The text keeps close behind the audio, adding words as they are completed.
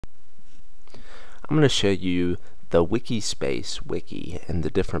I'm going to show you the Wikispace wiki and the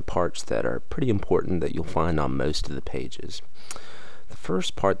different parts that are pretty important that you'll find on most of the pages. The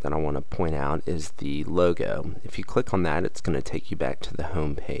first part that I want to point out is the logo. If you click on that, it's going to take you back to the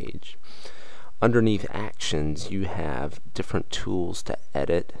home page. Underneath Actions, you have different tools to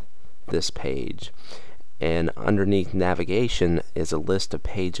edit this page, and underneath Navigation is a list of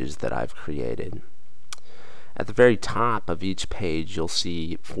pages that I've created. At the very top of each page, you'll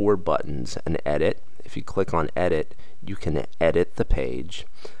see 4 buttons: an edit. If you click on edit, you can edit the page.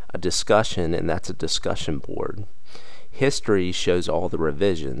 A discussion, and that's a discussion board. History shows all the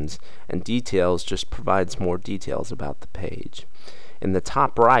revisions, and details just provides more details about the page. In the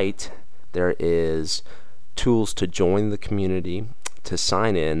top right, there is tools to join the community, to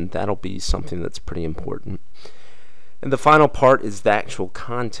sign in. That'll be something that's pretty important. And the final part is the actual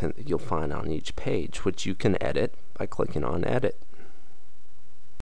content that you'll find on each page, which you can edit by clicking on edit.